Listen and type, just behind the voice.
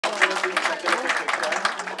Philippine Speculative Fiction,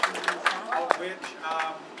 of which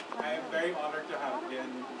I am very honored to have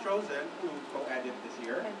been chosen to co-edit this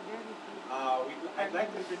year. I'd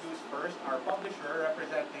like to introduce first our publisher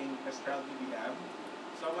representing Kestrel DDM,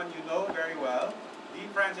 someone you know very well,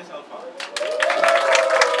 Dean Alfar.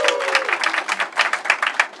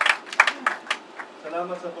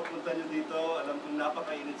 Salamat sa pagpunta nyo dito. Alam kong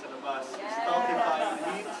napakainit sa labas. Stultifying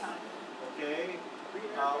heat. Okay.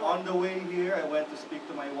 On the way here, I went to speak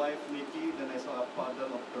to my wife, Nikki. Then I saw a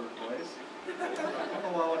puddle of turquoise.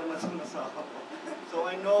 Kawawa naman sa nasaha ko. So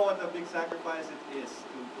I know what a big sacrifice it is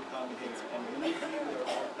to come here. And believe me, we are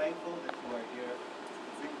all thankful that you are here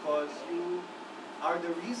because you are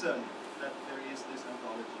the reason that there is this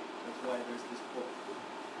anthology. That's why there's this book.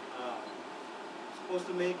 Supposed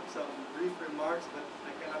to make some brief remarks, but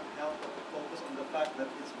I cannot help but focus on the fact that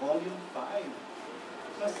it's volume 5.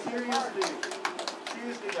 So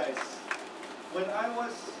seriously guys, when I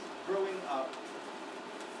was growing up,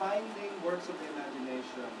 finding works of the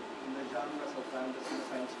imagination in the genres of fantasy,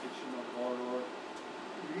 science fiction, or horror,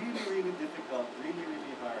 really difficult,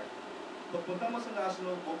 really hard. Pagpunta mo sa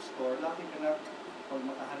National Bookstore, lucky ka na pag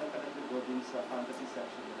makahanap ka ng libro din sa fantasy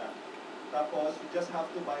section nila. Tapos, you just have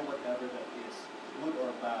to buy whatever that is, good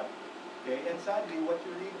or bad. Okay? And sadly, what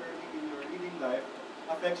you read early in your reading life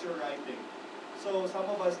affects your writing. So, some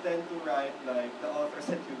of us tend to write like the authors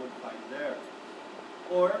that you would find there.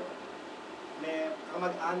 Or, may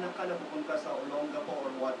kamag-anak ka na pupunta sa Olonga po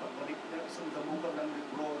or what, pagbalik na isang damukan ng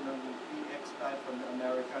libro ng PX type from the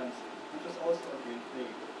Americans, which was also a great thing.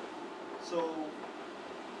 So,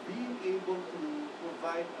 being able to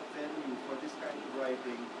provide a venue for this kind of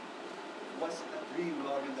writing was a dream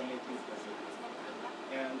long in the making for me.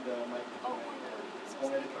 And my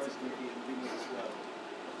co-editors, Nikki and Vincen as well.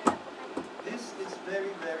 This is very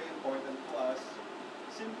important to us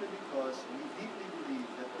simply because we deeply believe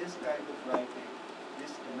that this kind of writing, this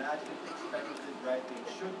imaginative, speculative writing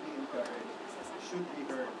should be encouraged, should be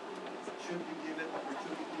heard, should be given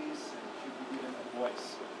opportunities, and should be given a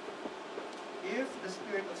voice. If the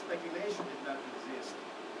spirit of speculation did not exist,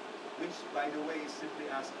 which by the way is simply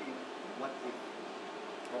asking, what if?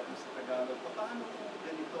 Or sa Tagalog, paano kung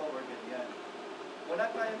ganito or ganyan? Wala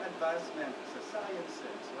tayong advancement sa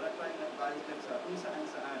sciences, wala tayong advancement sa kung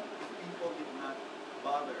saan-saan if people did not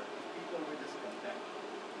bother, if people were discontent.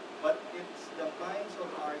 But it's the minds of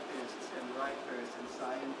artists and writers and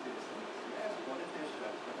scientists and yes,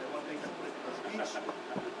 politicians, but I won't make a political speech.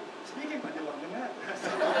 Speaking pa, diwang nga.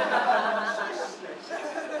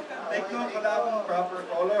 Take note, wala akong proper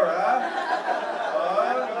color, ha?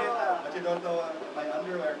 But you don't know my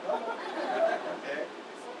underwear color. Okay?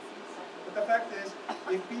 But the fact is,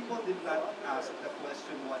 if people did not ask the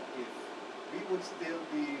question, what if, we would still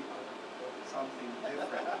be something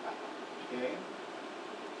different. Okay?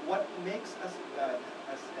 What makes us glad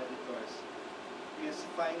as editors is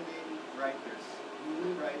finding writers,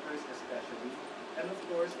 new writers especially, and of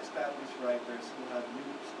course established writers who have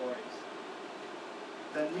new stories.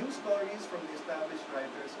 The new stories from the established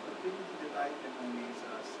writers continue to delight and amaze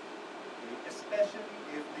us, okay? Especially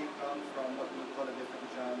if they come from what we would call a different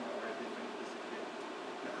genre or a different discipline.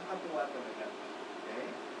 Nakakatuwa talaga.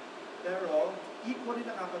 Okay? Pero equally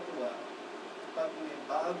nakakatuwa pag may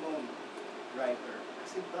bagong writer,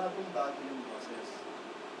 kasi bagong-bago yung boses.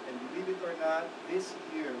 And believe it or not, this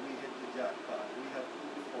year we hit the jackpot. We have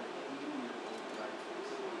 2 14-year-old writers.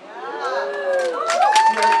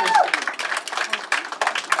 Seriously.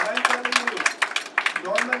 And I'm telling you,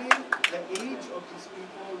 normally, the age of these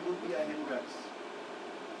people would be a hindrance.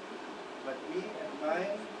 But me and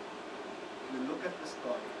mine, we look at the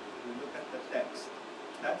story, we look at the text.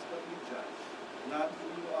 That's what we judge. Not who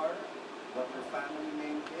you are, what your family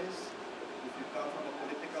name is, if you come from a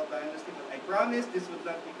political dynasty, but I promise this would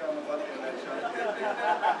not become about the election.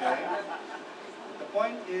 Okay? The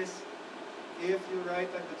point is, if you write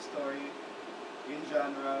a good story in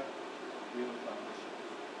genre, we will publish it.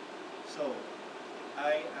 So,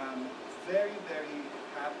 I am very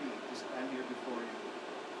happy to stand here before you.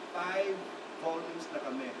 5 volumes na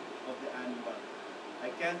kami of the annual. I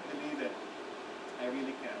can't believe it. I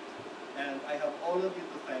really can't. And I have all of you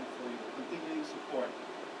to thank for your continuing support.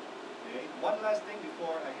 Okay? One last thing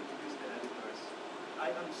before I introduce the editors.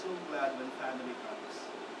 I am so glad when family comes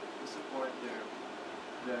to support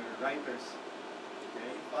their writers.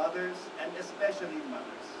 Okay? Fathers, and especially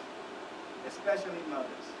mothers. Especially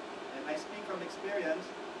mothers. And I speak from experience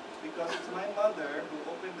because it's my mother who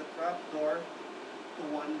opened the trap door to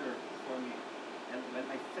wonder for me. And when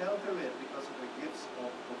I fell through it because of her gifts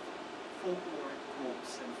of folklore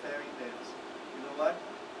books and fairy tales, you know what?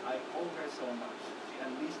 I owe her so much. She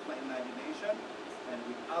unleashed my imagination, And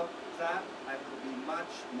without that, I will be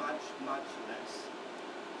much, much, much less.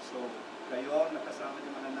 So, kayo, nakasama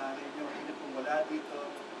niyo mga nanay niyo, hindi pong wala dito,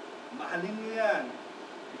 mahalin niyo yan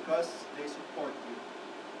because they support you.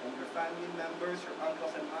 And your family members, your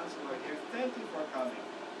uncles and aunts who are here, thank you for coming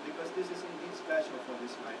because this is indeed special for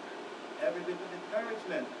this writer. Every bit of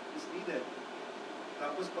encouragement is needed.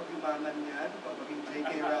 Tapos pag yumaman yan, pag maging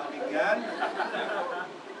J.K. Rowling yan,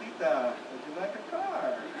 Tita, would you like a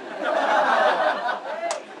car?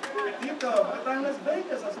 Tito, patang Las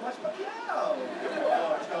Vegas, let's watch Pacquiao.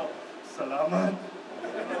 Oh, salamat.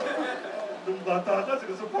 Nung bata ka,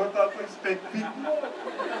 sinusuporta ko yung spec mo.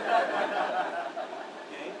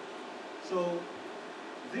 Okay? So,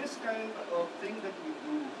 this kind of thing that we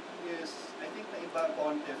do is, I think, na ibang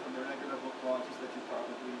konti from the regular book launches that you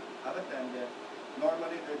probably have attended.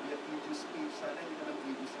 Normally, there'd be a preview speech. Sana hindi ka ng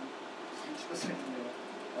preview speech ko sa inyo.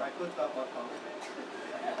 Or I could talk about politics.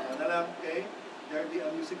 Ano lang, okay? There'd be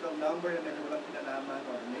a musical number na medyo walang pinalaman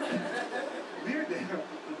or maybe we're there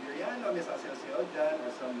to Biriano, may sasayaw dyan,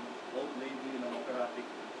 or some old lady in an operatic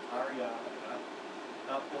aria. Diba?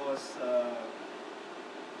 Tapos,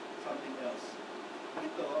 something else.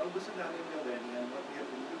 Ito, ang gusto namin gawin, and what we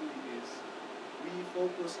have been doing is, we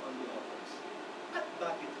focus on the authors. At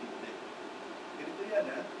bakit hindi? Ganito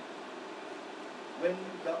yan, ha? When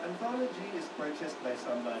the anthology is purchased by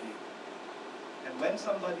somebody, and when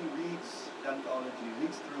somebody reads the anthology,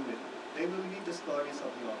 reads through it, they will read the stories of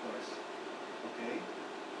the authors. Okay?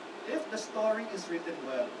 If the story is written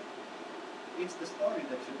well, it's the story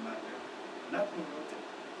that should matter, not who wrote it.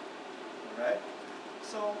 Alright?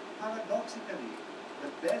 So, paradoxically, the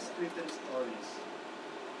best written stories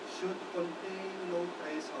should contain no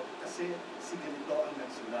trace of, kasi si ganito ang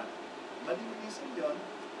nagsulat. Maling reason yun,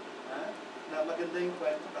 na maganda yung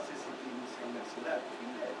kwento kasi si James ang nagsulat.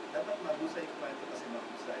 Hindi. Dapat mahusay yung kwento kasi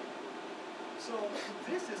mahusay. So,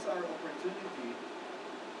 this is our opportunity,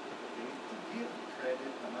 okay, to give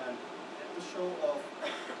credit naman and to show off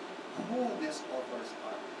who these authors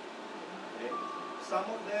are. Okay? Some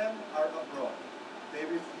of them are abroad. They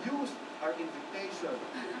refused our invitation.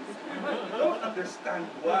 We don't understand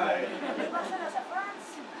why.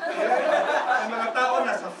 Yeah. Ang mga tao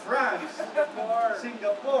nasa France,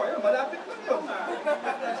 Singapore, malapit lang yun.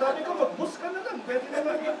 Sabi ko, mag-bus ka na lang. Pwede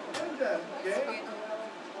naman yun dyan. Okay? Okay,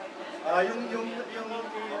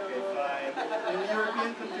 fine. Yung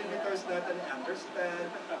European contributors natin understand,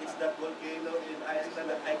 it's that volcano in Iceland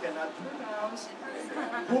that I cannot pronounce.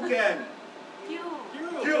 Who can? Q.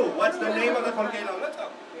 What's the name of the volcano? Let's go.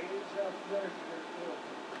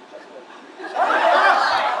 I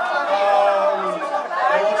would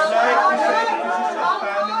like to say that this is a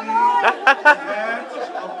family event.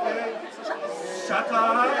 Okay. Shut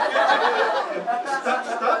up.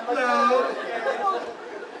 Stop now.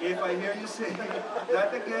 If I hear you say that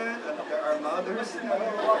again, and there are mothers here. There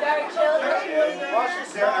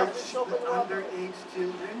are underage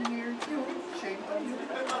children here too. Shame on you.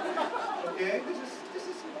 Okay? This is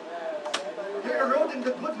you're eroding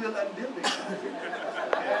the goodwill I'm building. Okay.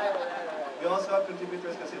 We also have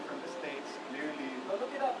contributors kasi from the States, clearly. Look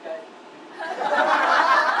it up, guys.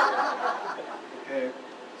 Okay.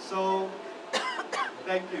 So,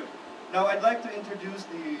 thank you. Now I'd like to introduce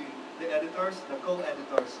the editors, the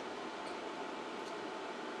co-editors.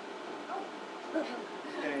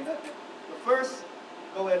 Okay. The first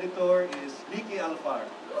co-editor is Nikki Alfar. Okay.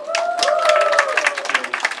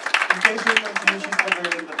 In case you're confused, she's the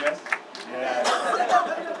girl in the dress. Yeah.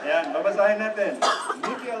 Yan, babasahin natin.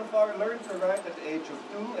 Nikki Alfar learned to write at the age of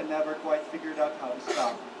 2 and never quite figured out how to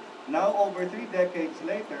stop. Now, over 3 decades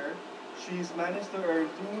later, she's managed to earn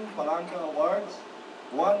 2 Palanca Awards,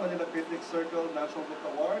 1 Manila Critics Circle National Book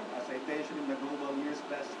Award, a citation in the Global Year's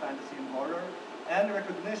Best Fantasy and Horror, and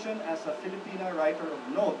recognition as a Filipina writer of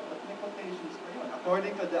note. But may quotations pa yun,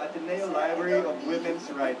 according to the Ateneo Library of Women's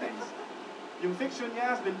Writings. Yung fiction niya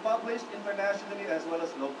has been published internationally as well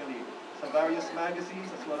as locally, sa various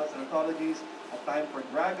magazines as well as anthologies, A Time for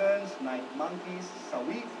Dragons, Night Monkeys,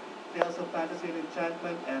 Sawi, Tales of Fantasy and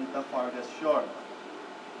Enchantment, and The Farthest Shore.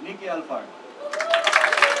 Nikki Alfar.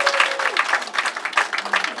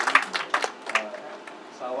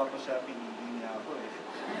 Sawa ko siya, pinili niya ako eh.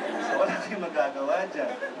 So wala kayong magagawa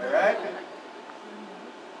dyan. Alright?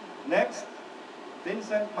 Next,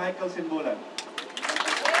 Vincent Michael Simbulan.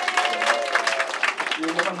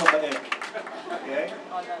 Yung mukhang mabait. Okay?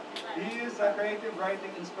 He is a creative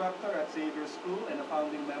writing instructor at Xavier School and a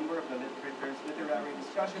founding member of the Literary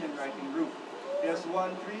Discussion and Writing Group. He has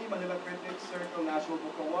won 3 Manila Critics Circle National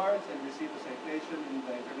Book Awards and received a citation in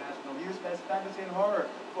the International Year's Best Fantasy and Horror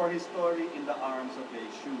for his story In the Arms of a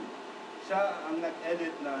Shoe. Siya ang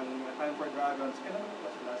nag-edit ng Time for Dragons. Kailan mo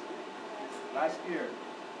was last year? Last year.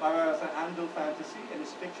 Para sa Angel Fantasy, and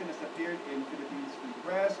his fiction has appeared in Philippine Free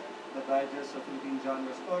Press, the Digest of Philippine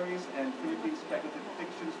Genre Stories, and Philippine Speculative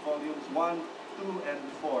Fictions Volumes 1, 2, and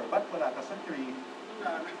 4. Ba't wala ka sa 3?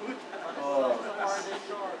 Oh,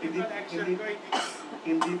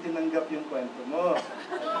 hindi tinanggap yung kwento mo.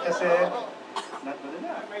 Kasi, not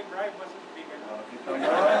na. My bribe wasn't big enough. Kita mo?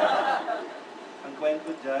 Ang kwento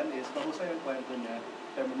dyan is, mahusay ang kwento niya,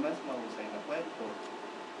 pero mas mahusay na kwento.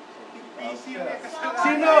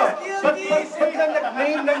 Sino? Ba't ka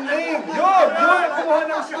nag-name ng name? Yun! Kumuha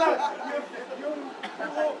ng slot! Yung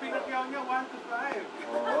pinakyaw niya 1 to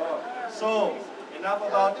 5. Oh. So, enough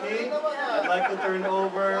about me. I'd like to turn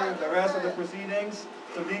over the rest of the proceedings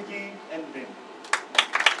to Nikki and Vin.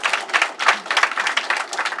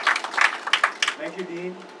 Thank you,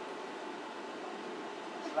 Dean.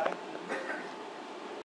 Slide.